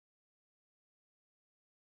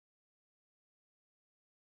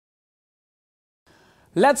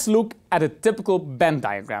Let's look at a typical band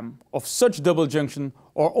diagram of such double junction,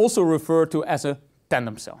 or also referred to as a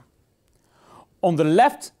tandem cell. On the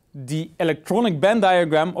left, the electronic band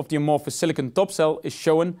diagram of the amorphous silicon top cell is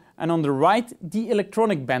shown, and on the right, the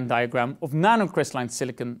electronic band diagram of nanocrystalline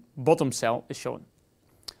silicon bottom cell is shown.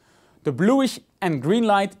 The bluish and green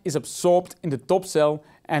light is absorbed in the top cell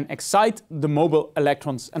and excite the mobile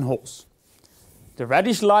electrons and holes. The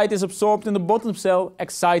reddish light is absorbed in the bottom cell,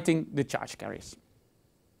 exciting the charge carriers.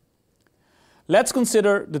 Let's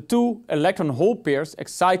consider the two electron-hole pairs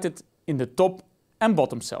excited in the top and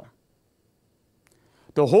bottom cell.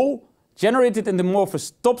 The hole generated in the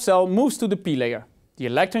amorphous top cell moves to the p layer. The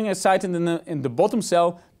electron excited in the bottom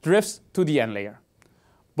cell drifts to the n layer.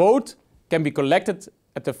 Both can be collected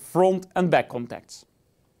at the front and back contacts.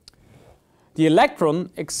 The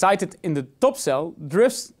electron excited in the top cell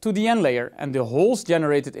drifts to the n layer, and the holes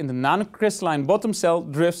generated in the nanocrystalline bottom cell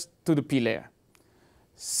drifts to the p layer.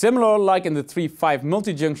 Similar like in the 3,5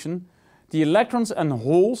 multi-junction, the electrons and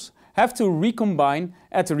holes have to recombine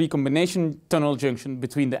at the recombination tunnel junction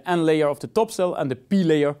between the n layer of the top cell and the p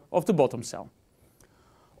layer of the bottom cell.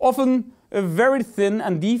 Often, a very thin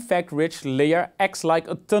and defect-rich layer acts like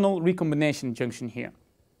a tunnel recombination junction here.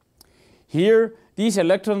 Here, these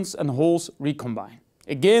electrons and holes recombine.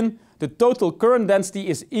 Again, the total current density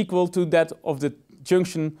is equal to that of the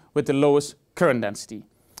junction with the lowest current density.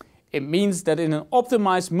 It means that in an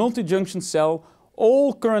optimized multi-junction cell,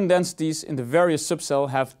 all current densities in the various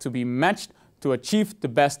subcells have to be matched to achieve the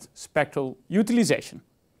best spectral utilization.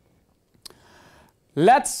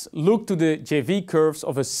 Let's look to the JV curves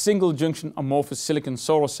of a single-junction amorphous silicon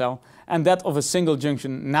solar cell and that of a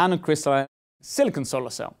single-junction nanocrystalline silicon solar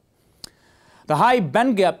cell. The high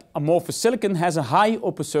bandgap amorphous silicon has a high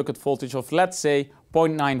open circuit voltage of, let's say,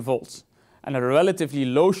 0.9 volts and a relatively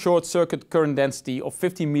low short circuit current density of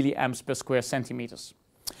 50 milliamps per square centimeters.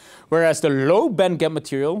 Whereas the low bandgap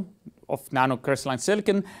material of nanocrystalline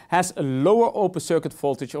silicon has a lower open circuit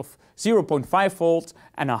voltage of 0.5 volts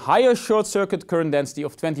and a higher short circuit current density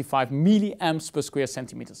of 25 milliamps per square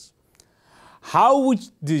centimeters. How would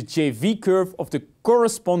the JV curve of the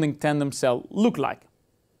corresponding tandem cell look like?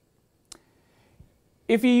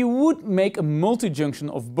 If you would make a multi-junction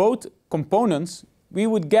of both components, we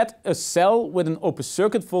would get a cell with an open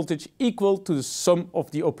circuit voltage equal to the sum of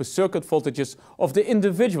the open circuit voltages of the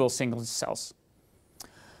individual single cells.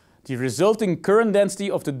 The resulting current density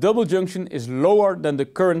of the double junction is lower than the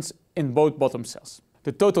currents in both bottom cells.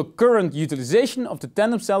 The total current utilization of the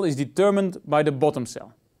tandem cell is determined by the bottom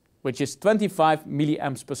cell, which is 25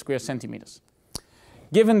 milliamps per square centimeters.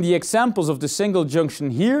 Given the examples of the single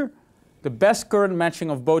junction here, the best current matching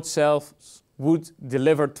of both cells would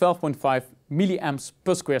deliver 12.5 milliamps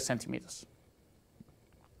per square centimeters.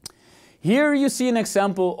 Here you see an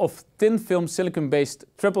example of thin film silicon-based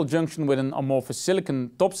triple junction with an amorphous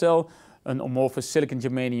silicon top cell, an amorphous silicon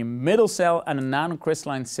germanium middle cell and a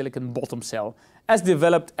nanocrystalline silicon bottom cell, as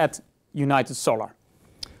developed at United Solar.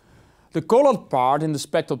 The colored part in the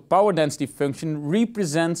spectral power density function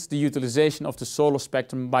represents the utilization of the solar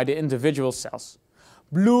spectrum by the individual cells.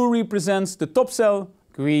 Blue represents the top cell,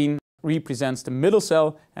 green represents the middle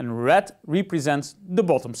cell, and red represents the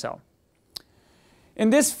bottom cell. In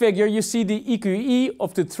this figure you see the EQE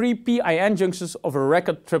of the 3 pin junctions of a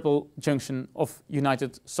record triple junction of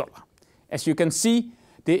United Solar. As you can see,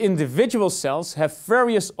 the individual cells have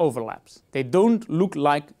various overlaps. They don't look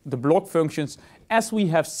like the block functions as we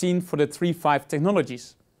have seen for the 3,5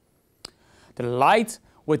 technologies. The light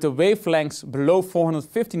with the wavelengths below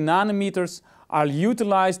 450 nanometers are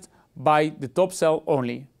utilized by the top cell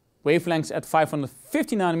only. Wavelengths at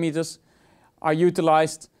 550 nanometers are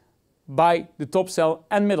utilized by the top cell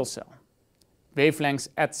and middle cell. Wavelengths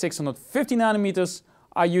at 650 nanometers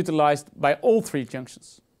are utilized by all three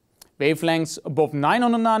junctions. Wavelengths above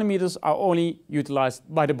 900 nanometers are only utilized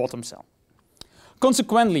by the bottom cell.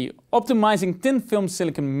 Consequently, optimizing thin film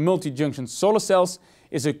silicon multi-junction solar cells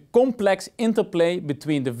is a complex interplay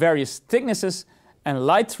between the various thicknesses and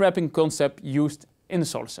light trapping concept used in the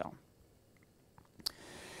solar cell.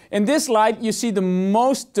 In this slide you see the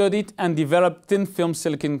most studied and developed thin film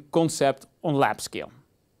silicon concept on lab scale.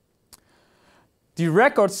 The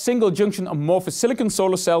record single junction amorphous silicon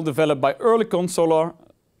solar cell developed by Oerlikon Solar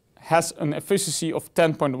has an efficiency of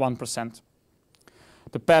 10.1%.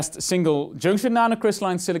 The best single junction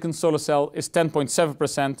nanocrystalline silicon solar cell is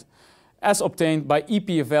 10.7%, as obtained by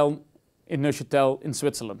EPFL in Neuchâtel in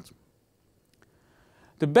Switzerland.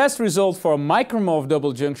 The best result for a micromorph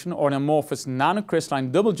double junction or an amorphous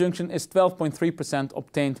nanocrystalline double junction is 12.3%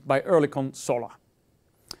 obtained by Oerlikon Solar.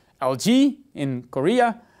 LG in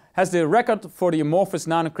Korea has the record for the amorphous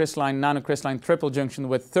nanocrystalline triple junction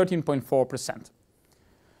with 13.4%.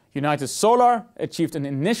 United Solar achieved an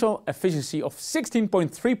initial efficiency of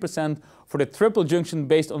 16.3% for the triple junction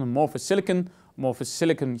based on amorphous silicon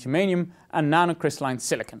germanium, and nanocrystalline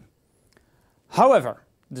silicon. However,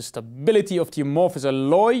 the stability of the amorphous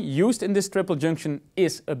alloy used in this triple junction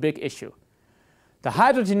is a big issue. The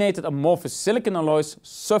hydrogenated amorphous silicon alloys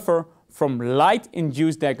suffer from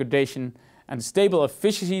light-induced degradation, and the stable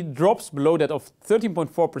efficiency drops below that of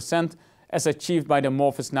 13.4% as achieved by the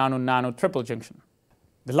amorphous nano triple junction.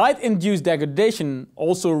 The light-induced degradation,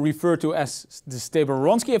 also referred to as the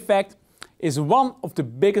stable-Wronski effect, is one of the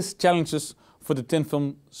biggest challenges for the thin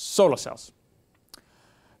film solar cells.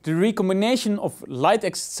 The recombination of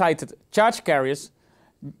light-excited charge carriers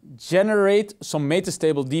generate some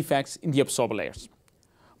metastable defects in the absorber layers.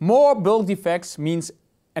 More bulk defects means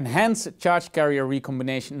enhanced charge carrier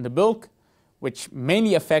recombination in the bulk, which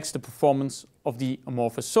mainly affects the performance of the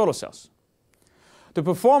amorphous solar cells. The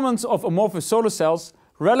performance of amorphous solar cells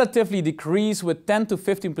relatively decrease with 10 to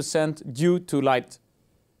 15% due to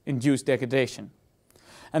light-induced degradation.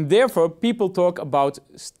 And therefore, people talk about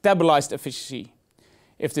stabilized efficiency.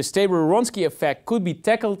 If the stable-Wronski effect could be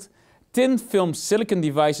tackled, thin film silicon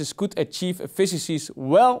devices could achieve efficiencies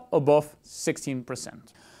well above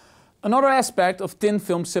 16%. Another aspect of thin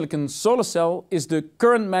film silicon solar cell is the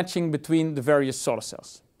current matching between the various solar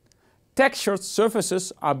cells. Textured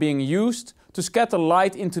surfaces are being used to scatter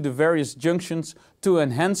light into the various junctions to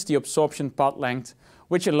enhance the absorption path length,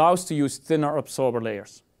 which allows to use thinner absorber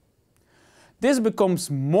layers. This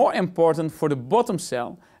becomes more important for the bottom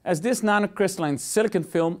cell, as this nanocrystalline silicon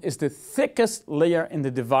film is the thickest layer in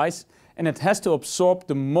the device and it has to absorb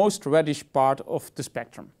the most reddish part of the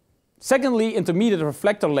spectrum. Secondly, intermediate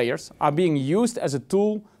reflector layers are being used as a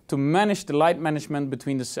tool to manage the light management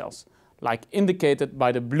between the cells, like indicated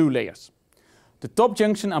by the blue layers. The top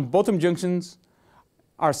junction and bottom junctions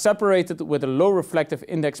are separated with a low reflective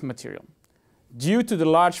index material. Due to the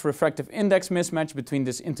large refractive index mismatch between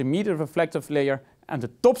this intermediate reflective layer and the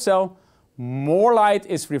top cell, more light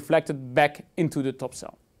is reflected back into the top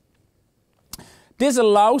cell. This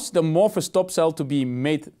allows the amorphous top cell to be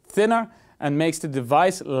made thinner and makes the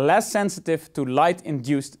device less sensitive to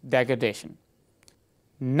light-induced degradation.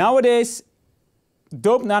 Nowadays,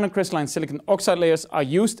 doped nanocrystalline silicon oxide layers are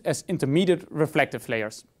used as intermediate reflective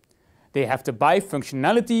layers. They have the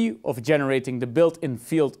bifunctionality of generating the built-in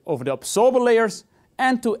field over the absorber layers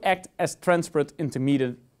and to act as transparent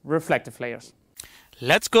intermediate reflective layers.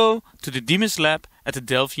 Let's go to the Demis lab at the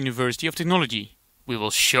Delft University of Technology. We will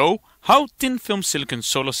show how thin film silicon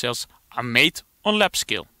solar cells are made on lab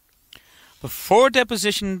scale. Before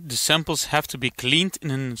deposition, the samples have to be cleaned in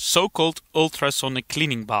a so-called ultrasonic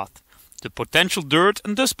cleaning bath. The potential dirt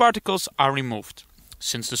and dust particles are removed.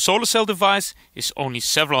 Since the solar cell device is only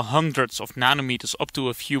several hundreds of nanometers up to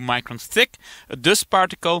a few microns thick, a dust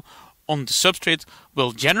particle on the substrate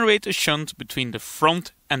will generate a shunt between the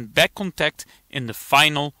front and back contact in the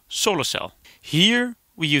final solar cell. Here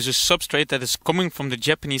we use a substrate that is coming from the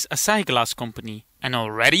Japanese Asahi Glass company and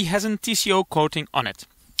already has a TCO coating on it.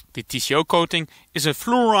 The TCO coating is a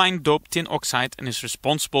fluorine doped tin oxide and is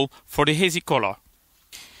responsible for the hazy color.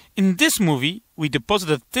 In this movie, we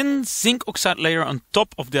deposit a thin zinc oxide layer on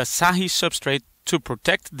top of the Asahi substrate to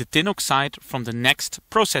protect the tin oxide from the next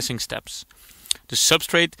processing steps. The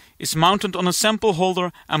substrate is mounted on a sample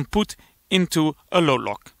holder and put into a low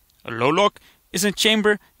lock. A low lock is a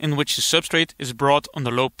chamber in which the substrate is brought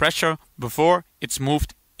under low pressure before it's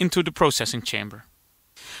moved into the processing chamber.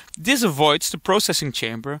 This avoids the processing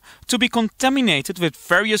chamber to be contaminated with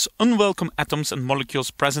various unwelcome atoms and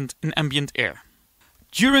molecules present in ambient air.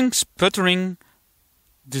 During sputtering,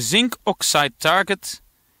 the zinc oxide target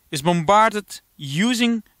is bombarded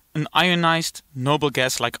using an ionized noble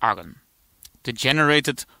gas like argon. The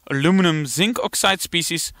generated aluminum zinc oxide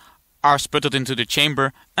species are sputtered into the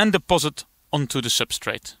chamber and deposited onto the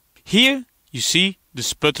substrate. Here you see the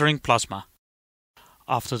sputtering plasma.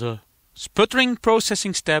 After the sputtering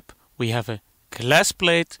processing step, we have a glass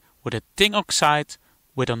plate with a tin oxide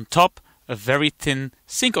with on top a very thin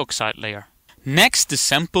zinc oxide layer. Next, the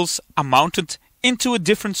samples are mounted into a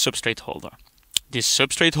different substrate holder. This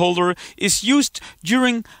substrate holder is used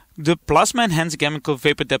during the plasma-enhanced chemical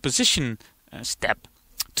vapor deposition step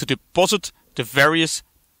to deposit the various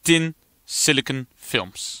thin silicon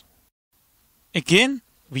films. Again,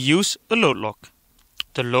 we use a load lock.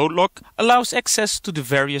 The load lock allows access to the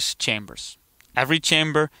various chambers. Every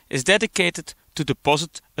chamber is dedicated to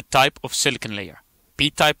deposit a type of silicon layer: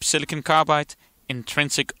 P-type silicon carbide,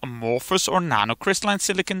 intrinsic amorphous or nanocrystalline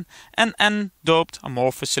silicon and N-doped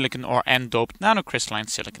amorphous silicon or N-doped nanocrystalline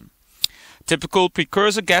silicon. Typical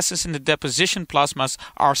precursor gases in the deposition plasmas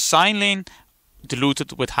are silane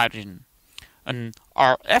diluted with hydrogen. An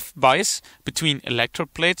RF bias between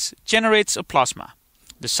electrode plates generates a plasma.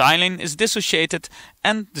 The silane is dissociated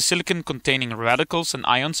and the silicon containing radicals and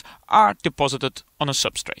ions are deposited on a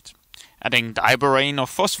substrate. Adding diborane or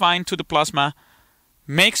phosphine to the plasma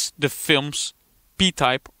makes the films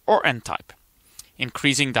P-type or N-type.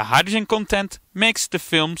 Increasing the hydrogen content makes the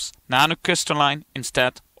films nanocrystalline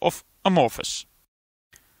instead of amorphous.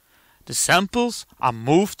 The samples are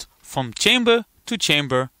moved from chamber to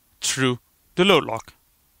chamber through the load lock.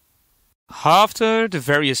 After the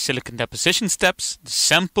various silicon deposition steps, the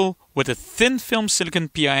sample with a thin film silicon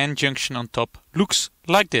PIN junction on top looks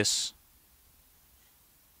like this.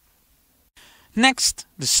 Next,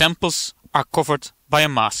 the samples are covered by a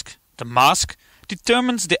mask. The mask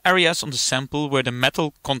determines the areas on the sample where the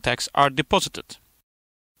metal contacts are deposited.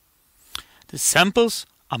 The samples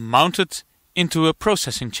are mounted into a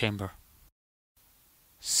processing chamber.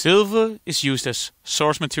 Silver is used as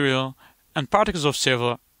source material and particles of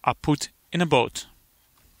silver are put in a boat.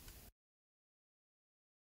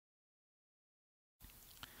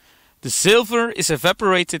 The silver is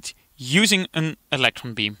evaporated using an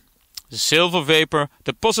electron beam. The silver vapor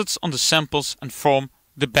deposits on the samples and form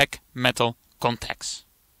the back metal contacts.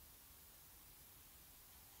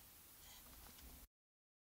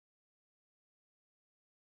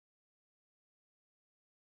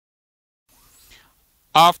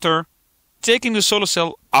 After taking the solar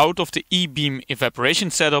cell out of the E-beam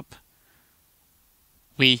evaporation setup,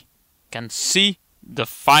 we can see the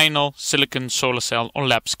final silicon solar cell on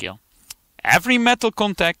lab scale. Every metal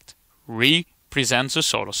contact represents a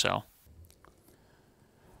solar cell.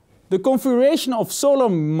 The configuration of solar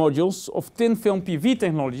modules of thin film PV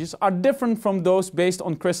technologies are different from those based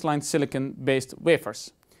on crystalline silicon-based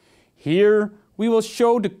wafers. Here we will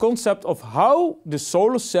show the concept of how the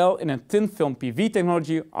solar cell in a thin film PV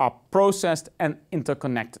technology are processed and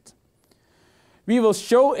interconnected. We will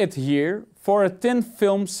show it here for a thin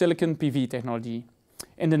film silicon PV technology.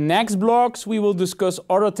 In the next blocks we will discuss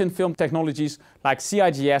other thin film technologies like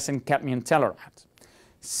CIGS and cadmium telluride.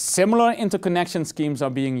 Similar interconnection schemes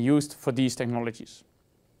are being used for these technologies.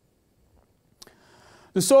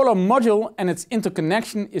 The solar module and its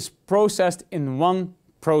interconnection is processed in one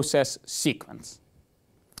process sequence.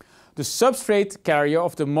 The substrate carrier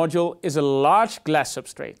of the module is a large glass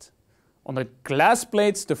substrate. On the glass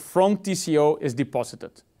plates the front TCO is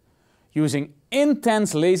deposited. Using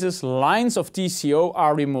intense lasers, lines of TCO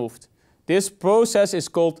are removed. This process is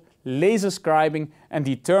called laser scribing and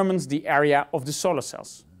determines the area of the solar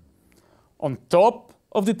cells. On top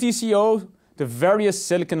of the TCO, the various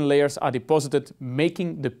silicon layers are deposited,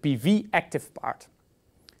 making the PV active part.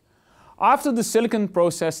 After the silicon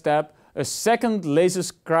process step, a second laser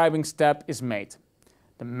scribing step is made.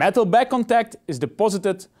 The metal back contact is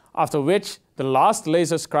deposited, after which the last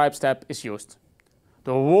laser scribe step is used.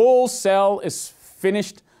 The whole cell is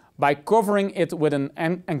finished by covering it with an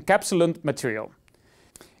encapsulant material.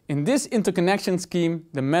 In this interconnection scheme,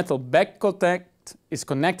 the metal back contact is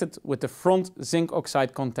connected with the front zinc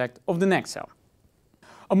oxide contact of the next cell.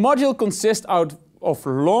 A module consists out of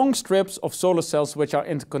long strips of solar cells which are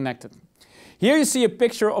interconnected. Here you see a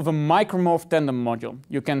picture of a micromorph tandem module.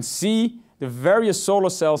 You can see the various solar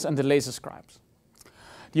cells and the laser scribes.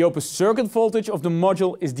 The open circuit voltage of the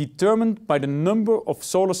module is determined by the number of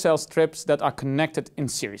solar cell strips that are connected in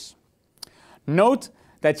series. Note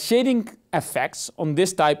that shading effects on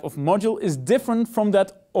this type of module is different from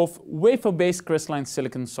that of wafer-based crystalline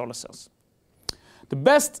silicon solar cells. The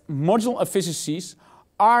best module efficiencies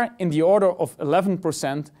are in the order of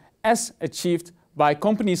 11% as achieved by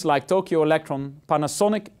companies like Tokyo Electron,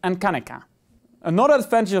 Panasonic and Kaneka. Another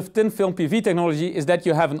advantage of thin film PV technology is that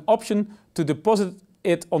you have an option to deposit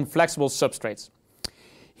it on flexible substrates.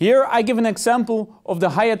 Here I give an example of the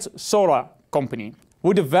Hyatt Solar company,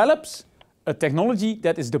 who develops a technology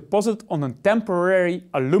that is deposited on a temporary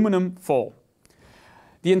aluminum foil.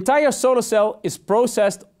 The entire solar cell is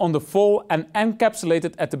processed on the foil and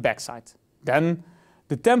encapsulated at the backside. Then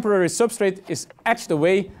the temporary substrate is etched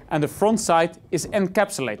away and the front side is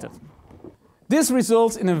encapsulated. This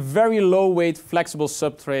results in a very low weight flexible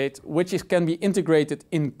substrate which can be integrated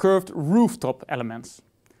in curved rooftop elements.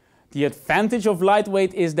 The advantage of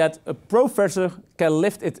lightweight is that a professor can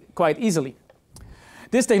lift it quite easily.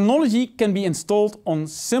 This technology can be installed on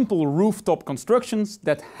simple rooftop constructions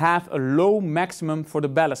that have a low maximum for the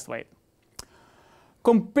ballast weight.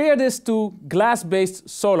 Compare this to glass-based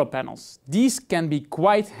solar panels. These can be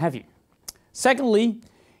quite heavy. Secondly,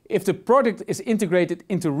 if the product is integrated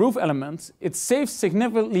into roof elements, it saves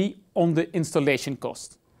significantly on the installation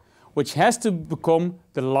cost, which has to become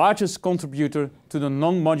the largest contributor to the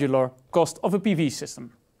non-modular cost of a PV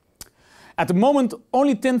system. At the moment,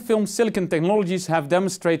 only thin-film silicon technologies have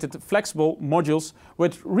demonstrated flexible modules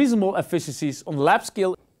with reasonable efficiencies on lab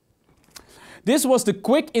scale. This was the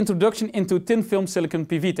quick introduction into thin-film silicon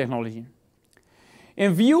PV technology.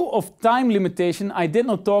 In view of time limitation, I did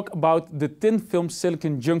not talk about the thin-film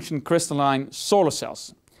silicon junction crystalline solar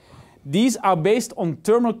cells. These are based on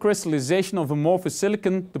thermal crystallization of amorphous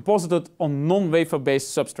silicon deposited on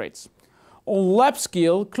non-wafer-based substrates. On lab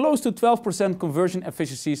scale, close to 12% conversion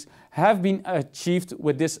efficiencies have been achieved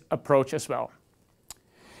with this approach as well.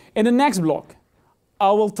 In the next block,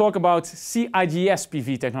 I will talk about CIGS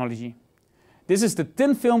PV technology. This is the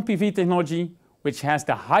thin-film PV technology which has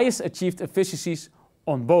the highest achieved efficiencies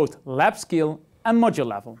on both lab scale and module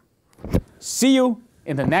level. See you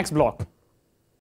in the next block.